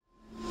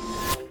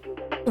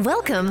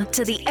Welcome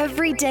to the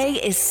Every Day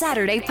is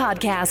Saturday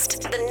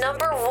podcast, the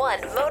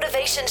 #1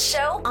 motivation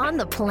show on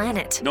the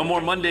planet. No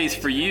more Mondays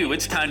for you.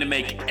 It's time to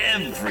make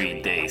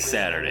every day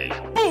Saturday.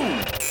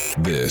 Boom!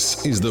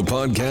 This is the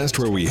podcast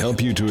where we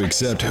help you to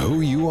accept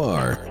who you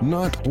are,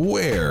 not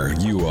where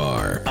you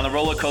are. On the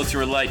roller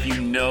coaster of life,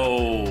 you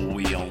know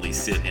we only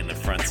sit in the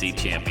front seat,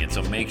 champion.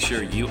 So make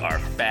sure you are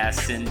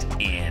fastened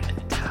in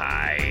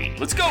tight.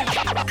 Let's go!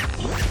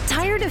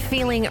 Tired of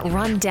feeling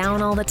run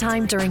down all the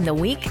time during the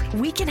week?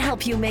 We can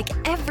help you make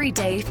every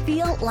day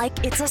feel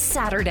like it's a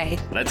Saturday.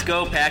 Let's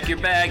go. Pack your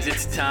bags.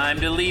 It's time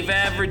to leave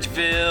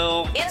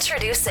Averageville.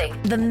 Introducing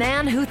the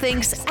man who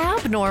thinks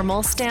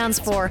abnormal stands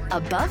for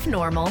above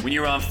normal. When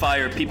you're on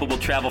fire, people will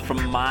travel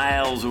from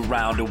miles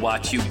around to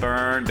watch you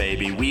burn,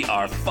 baby. We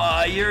are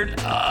fired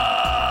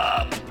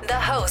up. The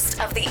host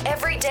of the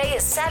Every Day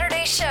is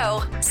Saturday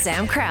show,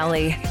 Sam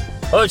Crowley.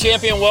 Hello,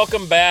 champion.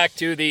 Welcome back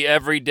to the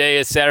Every Day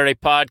is Saturday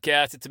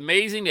podcast. It's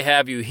amazing to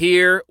have you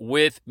here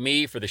with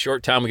me for the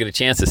short time we get a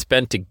chance to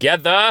spend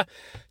together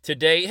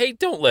today. Hey,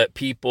 don't let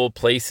people,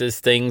 places,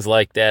 things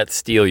like that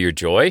steal your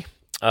joy.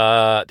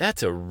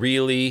 That's a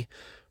really,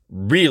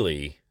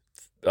 really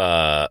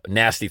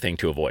nasty thing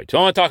to avoid. So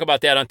I want to talk about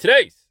that on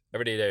today's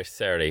Every Day is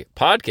Saturday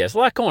podcast. A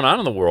lot going on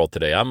in the world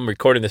today. I'm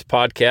recording this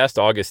podcast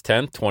August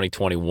 10th,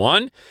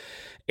 2021.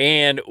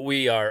 And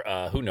we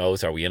are, who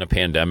knows, are we in a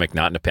pandemic,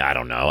 not in a I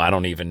don't know. I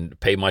don't even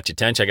pay much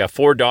attention. I got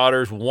 4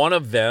 daughters, one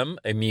of them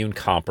immune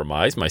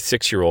compromised, my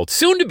 6-year-old,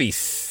 soon to be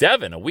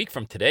 7, a week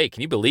from today.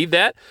 Can you believe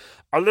that?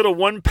 Our little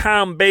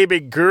 1-pound baby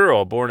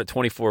girl born at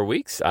 24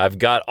 weeks. I've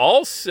got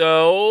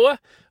also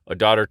a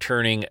daughter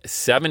turning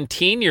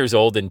 17 years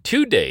old in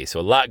 2 days. So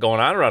a lot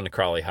going on around the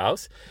Crowley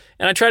house.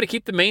 And I try to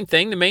keep the main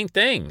thing.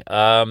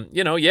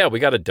 We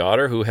got a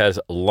daughter who has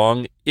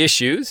lung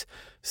issues,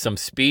 some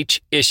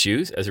speech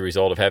issues as a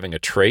result of having a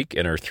trach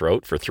in her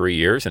throat for 3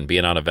 years and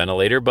being on a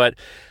ventilator. But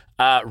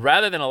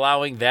rather than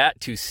allowing that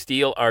to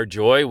steal our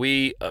joy,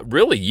 we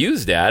really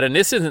use that. And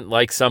this isn't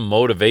like some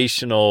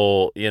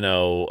motivational,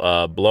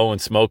 blowing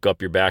smoke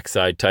up your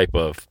backside type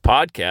of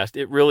podcast.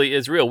 It really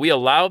is real. We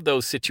allow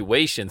those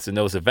situations and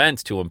those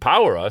events to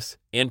empower us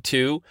and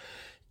to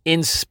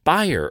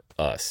inspire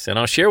us. And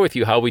I'll share with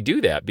you how we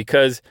do that,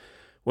 because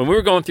when we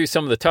were going through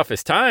some of the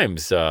toughest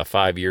times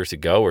 5 years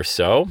ago or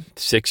so,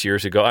 6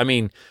 years ago,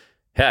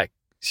 heck,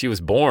 she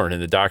was born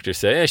and the doctor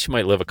said, she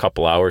might live a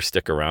couple hours,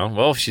 stick around.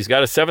 Well, she's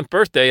got a 7th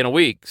birthday in a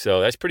week, so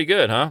that's pretty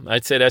good, huh?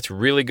 I'd say that's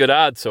really good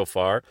odds so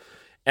far.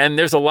 And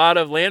there's a lot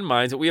of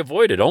landmines that we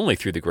avoided only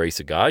through the grace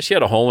of God. She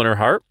had a hole in her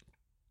heart.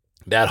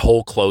 That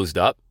hole closed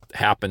up.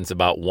 Happens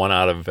about 1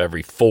 out of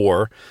every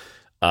 4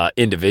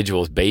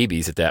 individuals,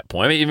 babies at that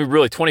point. Even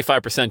really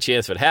 25%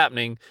 chance of it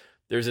happening.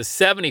 There's a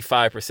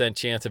 75%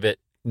 chance of it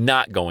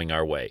not going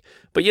our way.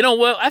 But you know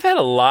what? I've had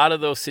a lot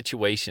of those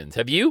situations.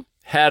 Have you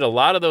had a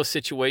lot of those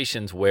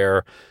situations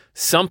where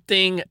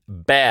something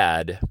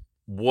bad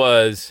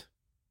was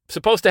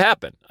supposed to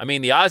happen?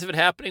 The odds of it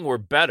happening were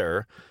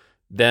better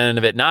than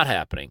of it not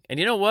happening. And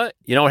you know what?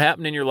 You know what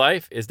happened in your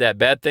life is that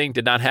bad thing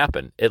did not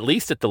happen, at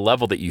least at the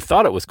level that you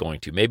thought it was going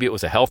to. Maybe it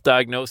was a health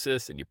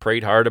diagnosis and you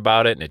prayed hard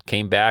about it and it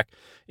came back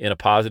in a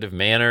positive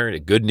manner,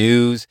 good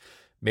news.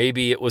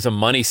 Maybe it was a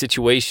money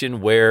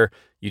situation where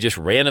you just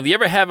randomly, you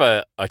ever have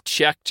a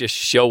check just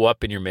show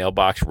up in your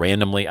mailbox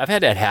randomly? I've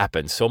had that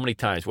happen so many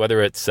times, whether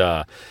it's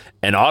an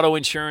auto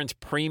insurance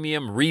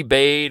premium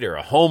rebate or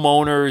a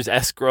homeowner's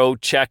escrow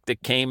check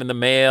that came in the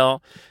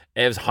mail.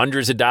 It was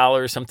hundreds of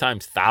dollars,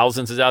 sometimes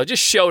thousands of dollars,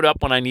 just showed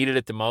up when I needed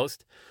it the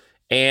most.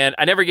 And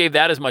I never gave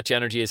that as much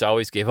energy as I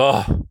always gave,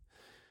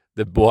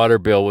 the water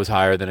bill was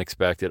higher than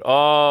expected.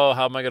 Oh,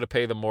 how am I going to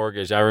pay the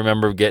mortgage? I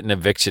remember getting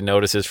eviction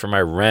notices for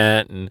my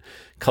rent and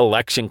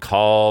collection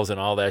calls and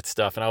all that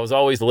stuff. And I was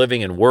always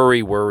living in worry.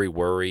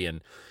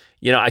 And,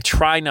 I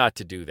try not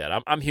to do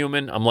that. I'm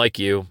human. I'm like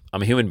you.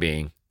 I'm a human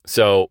being.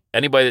 So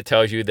anybody that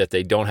tells you that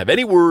they don't have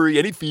any worry,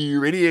 any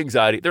fear, any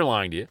anxiety, they're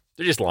lying to you.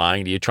 They're just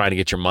lying to you, trying to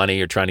get your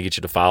money or trying to get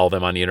you to follow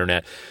them on the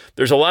internet.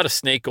 There's a lot of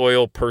snake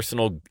oil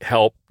personal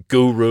help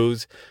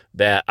gurus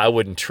that I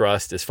wouldn't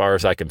trust as far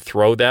as I can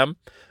throw them.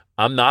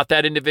 I'm not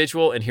that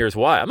individual, and here's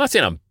why. I'm not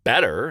saying I'm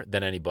better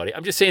than anybody.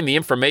 I'm just saying the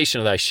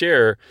information that I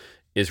share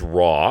is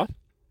raw.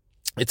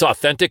 It's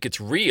authentic.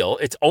 It's real.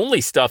 It's only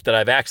stuff that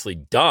I've actually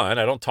done.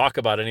 I don't talk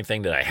about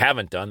anything that I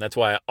haven't done. That's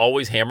why I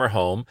always hammer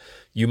home,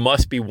 you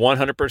must be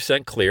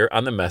 100% clear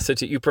on the message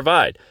that you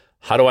provide.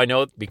 How do I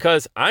know?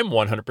 Because I'm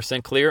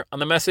 100% clear on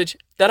the message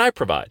that I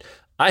provide.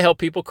 I help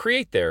people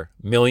create their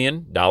 $1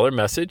 million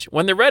message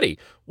when they're ready.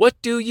 What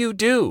do you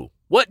do?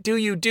 What do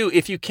you do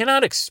if you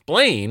cannot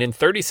explain in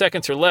 30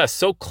 seconds or less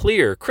so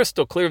clear,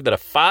 crystal clear, that a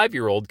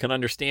 5-year-old can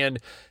understand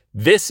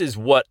this is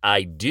what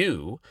I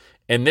do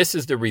and this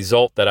is the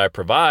result that I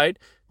provide?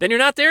 Then you're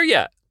not there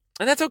yet.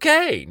 And that's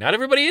okay. Not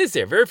everybody is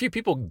there. Very few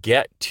people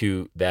get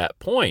to that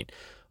point.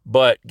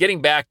 But getting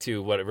back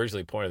to what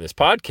originally pointed this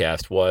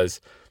podcast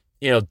was,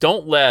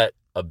 don't let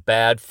a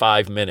bad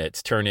 5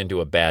 minutes turn into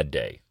a bad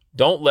day.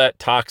 Don't let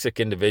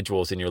toxic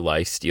individuals in your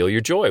life steal your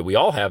joy. We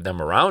all have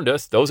them around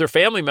us. Those are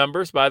family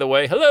members, by the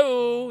way.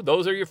 Hello.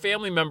 Those are your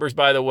family members,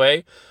 by the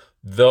way.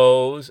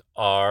 Those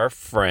are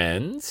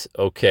friends,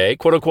 okay?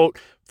 Quote unquote,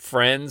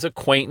 friends,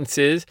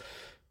 acquaintances,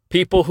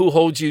 people who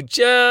hold you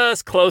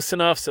just close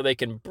enough so they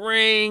can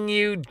bring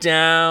you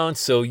down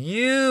so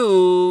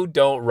you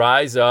don't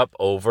rise up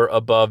over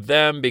above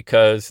them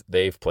because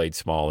they've played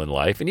small in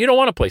life. And you don't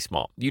want to play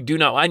small. You do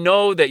not. I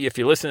know that if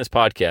you listen to this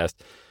podcast,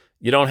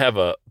 you don't have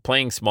a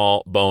playing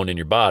small bone in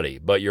your body,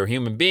 but you're a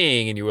human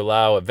being and you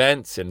allow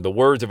events and the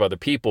words of other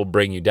people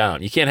bring you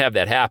down. You can't have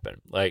that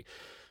happen. Like,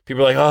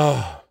 people are like,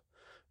 oh,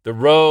 the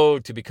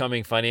road to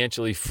becoming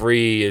financially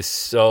free is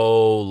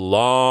so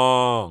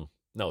long.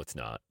 No, it's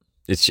not.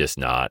 It's just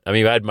not. I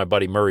mean, I had my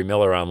buddy Murray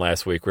Miller on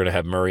last week. We're going to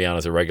have Murray on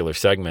as a regular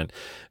segment,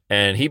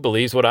 and he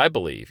believes what I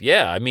believe.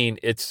 Yeah, I mean,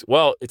 it's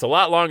a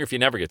lot longer if you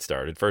never get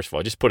started, first of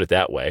all. Just put it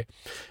that way.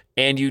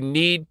 And you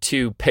need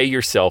to pay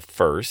yourself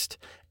first.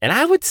 And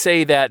I would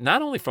say that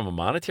not only from a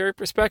monetary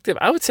perspective,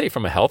 I would say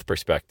from a health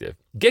perspective.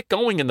 Get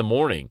going in the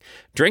morning.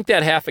 Drink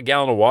that half a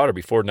gallon of water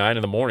before 9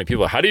 in the morning.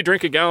 People are like, how do you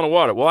drink a gallon of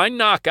water? Well, I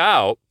knock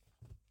out.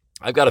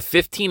 I've got a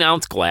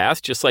 15-ounce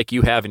glass, just like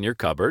you have in your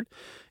cupboard,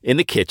 in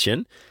the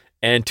kitchen.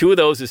 And 2 of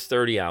those is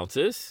 30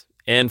 ounces.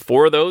 And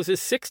 4 of those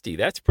is 60.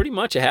 That's pretty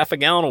much a half a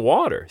gallon of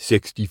water.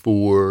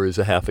 64 is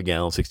a half a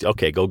gallon. 60.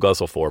 Okay, go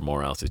guzzle 4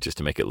 more ounces just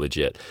to make it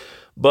legit.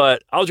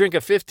 But I'll drink a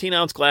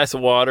 15-ounce glass of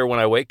water when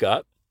I wake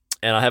up.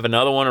 And I'll have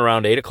another one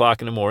around 8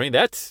 o'clock in the morning.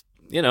 That's,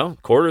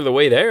 quarter of the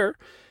way there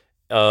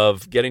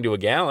of getting to a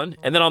gallon.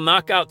 And then I'll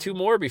knock out 2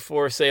 more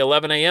before, say,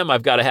 11 a.m.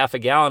 I've got a half a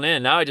gallon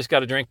in. Now I just got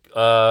to drink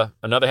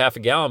another half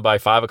a gallon by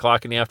 5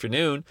 o'clock in the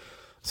afternoon.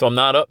 So I'm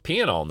not up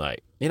peeing all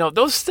night.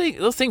 Those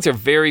things are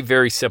very,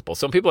 very simple.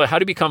 Some people are like, how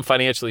do you become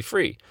financially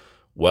free?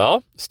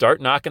 Well, start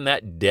knocking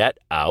that debt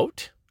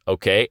out,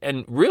 okay?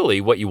 And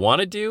really what you want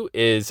to do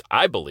is,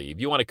 I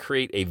believe, you want to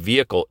create a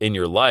vehicle in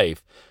your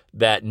life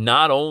that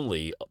not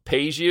only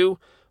pays you,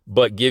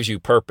 but gives you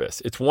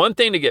purpose. It's one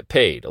thing to get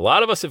paid. A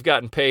lot of us have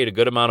gotten paid a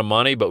good amount of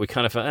money, but we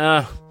kind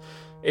of,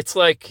 it's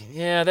like,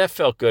 yeah, that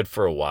felt good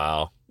for a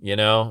while.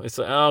 It's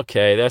like,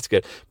 okay, that's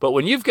good. But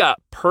when you've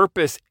got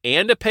purpose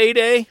and a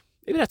payday,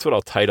 maybe that's what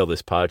I'll title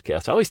this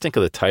podcast. I always think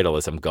of the title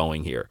as I'm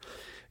going here.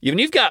 When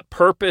you've got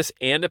purpose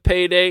and a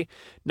payday,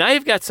 now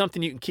you've got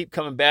something you can keep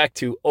coming back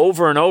to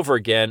over and over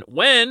again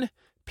when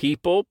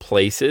people,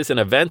 places, and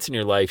events in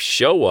your life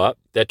show up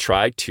that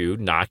try to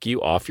knock you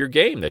off your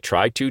game, that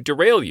try to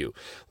derail you.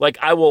 Like,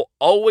 I will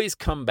always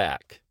come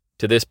back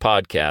to this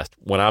podcast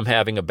when I'm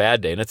having a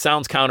bad day. And it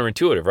sounds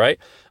counterintuitive, right?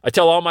 I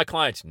tell all my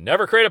clients,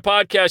 never create a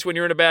podcast when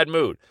you're in a bad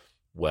mood.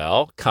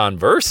 Well,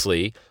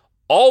 conversely,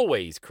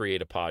 always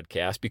create a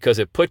podcast because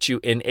it puts you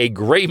in a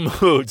great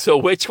mood. So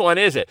which one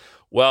is it?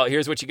 Well,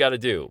 here's what you got to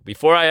do.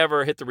 Before I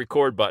ever hit the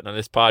record button on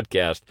this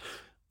podcast,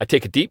 I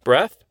take a deep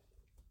breath.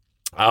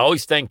 I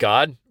always thank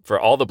God for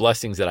all the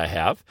blessings that I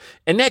have.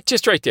 And that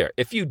just right there,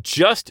 if you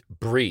just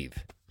breathe.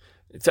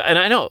 And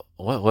I know,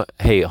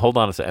 hey, hold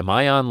on a second. Am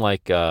I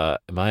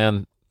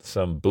on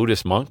some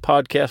Buddhist monk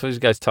podcast? What are you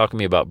guys talking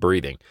to me about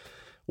breathing?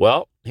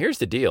 Well, here's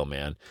the deal,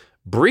 man.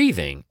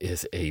 Breathing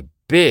is a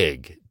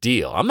big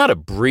deal. I'm not a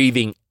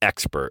breathing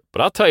expert,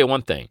 but I'll tell you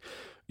one thing.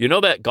 You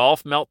know that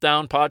golf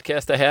meltdown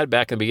podcast I had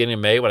back in the beginning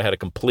of May when I had a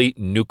complete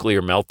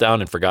nuclear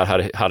meltdown and forgot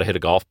how to hit a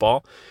golf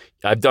ball?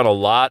 I've done a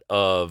lot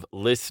of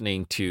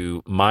listening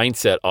to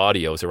mindset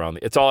audios around.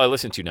 It's all I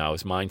listen to now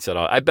is mindset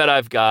audio. I bet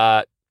I've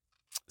got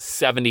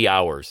 70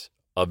 hours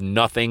of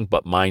nothing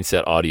but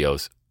mindset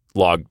audios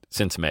logged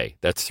since May.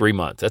 That's 3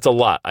 months. That's a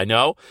lot, I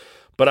know.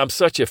 But I'm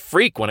such a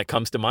freak when it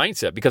comes to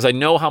mindset because I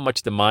know how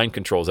much the mind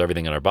controls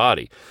everything in our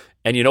body.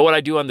 And you know what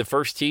I do on the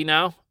first tee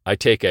now? I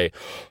take a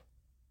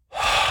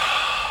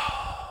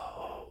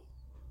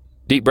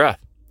deep breath.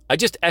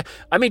 Just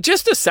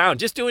the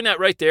sound, just doing that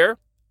right there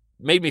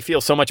made me feel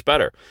so much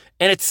better.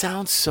 And it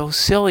sounds so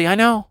silly. I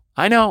know.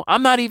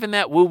 I'm not even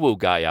that woo-woo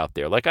guy out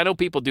there. Like, I know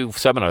people do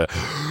seminars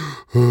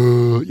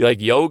like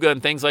yoga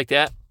and things like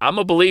that. I'm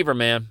a believer,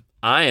 man.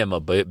 I am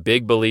a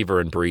big believer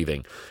in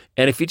breathing.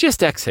 And if you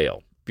just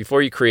exhale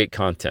before you create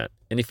content,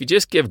 and if you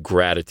just give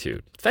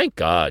gratitude, thank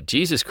God,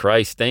 Jesus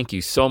Christ, thank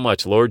you so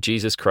much, Lord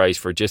Jesus Christ,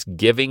 for just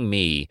giving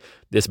me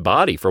this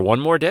body for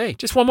one more day.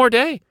 Just one more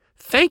day.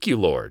 Thank you,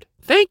 Lord.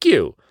 Thank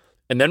you.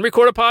 And then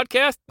record a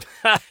podcast.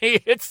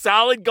 It's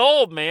solid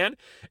gold, man.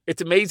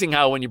 It's amazing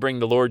how when you bring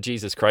the Lord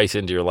Jesus Christ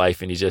into your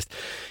life and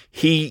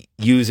he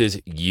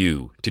uses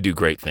you to do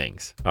great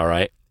things, all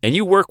right? And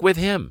you work with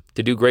him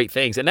to do great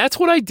things. And that's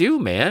what I do,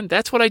 man.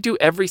 That's what I do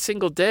every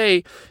single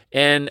day.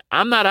 And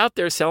I'm not out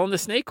there selling the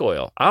snake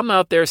oil. I'm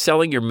out there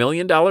selling your $1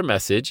 million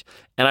message.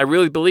 And I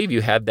really believe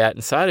you have that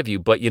inside of you.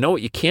 But you know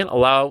what? You can't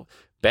allow.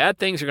 Bad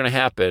things are going to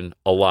happen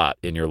a lot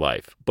in your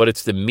life, but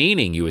it's the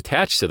meaning you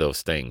attach to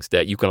those things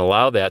that you can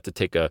allow that to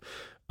take a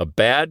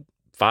bad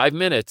 5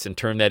 minutes and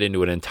turn that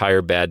into an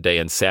entire bad day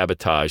and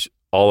sabotage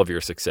all of your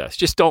success.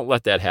 Just don't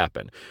let that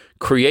happen.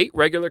 Create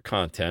regular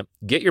content,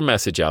 get your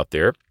message out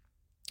there.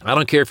 I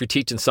don't care if you're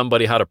teaching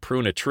somebody how to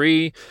prune a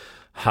tree,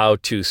 how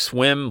to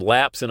swim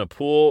laps in a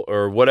pool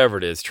or whatever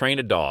it is, train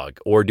a dog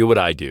or do what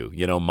I do,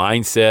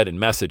 mindset and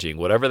messaging,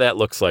 whatever that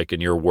looks like in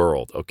your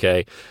world,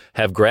 okay?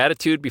 Have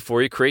gratitude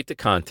before you create the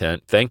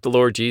content. Thank the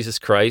Lord Jesus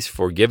Christ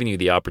for giving you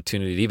the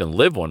opportunity to even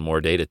live one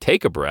more day, to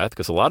take a breath,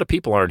 because a lot of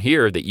people aren't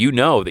here that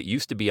that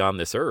used to be on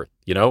this earth,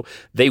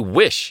 They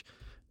wish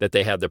that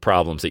they had the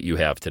problems that you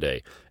have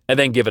today. And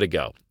then give it a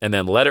go. And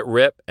then let it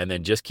rip and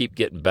then just keep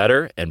getting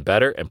better and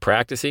better and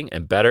practicing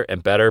and better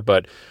and better.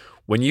 But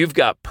when you've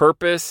got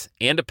purpose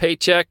and a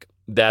paycheck,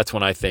 that's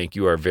when I think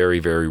you are very,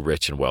 very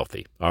rich and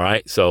wealthy. All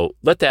right? So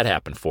let that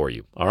happen for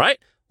you. All right?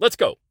 Let's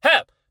go.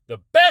 Have the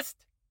best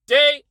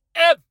day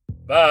ever.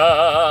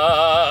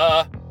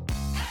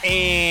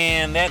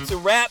 And that's a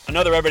wrap.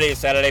 Another Every Day is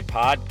Saturday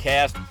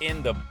podcast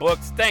in the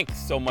books. Thanks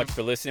so much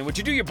for listening. Would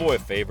you do your boy a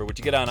favor? Would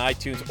you get on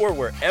iTunes or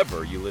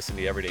wherever you listen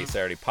to the Every Day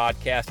Saturday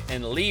podcast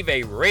and leave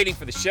a rating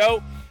for the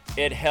show?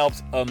 It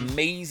helps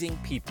amazing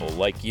people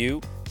like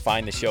you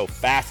find the show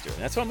faster. And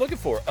that's what I'm looking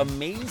for,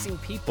 amazing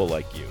people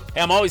like you. Hey,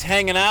 I'm always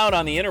hanging out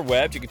on the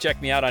interwebs. You can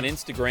check me out on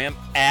Instagram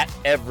at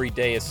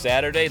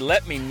EveryDayIsSaturday.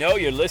 Let me know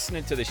you're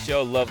listening to the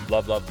show.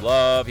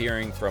 Love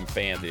hearing from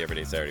fans of the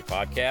Everyday Saturday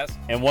podcast.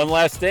 And one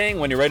last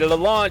thing, when you're ready to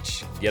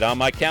launch, get on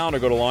my calendar,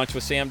 go to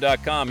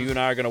launchwithsam.com. You and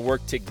I are going to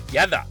work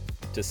together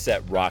to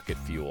set rocket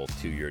fuel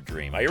to your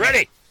dream. Are you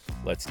ready?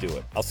 Let's do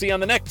it. I'll see you on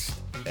the next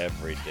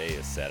Every Day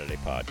is Saturday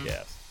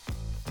podcast.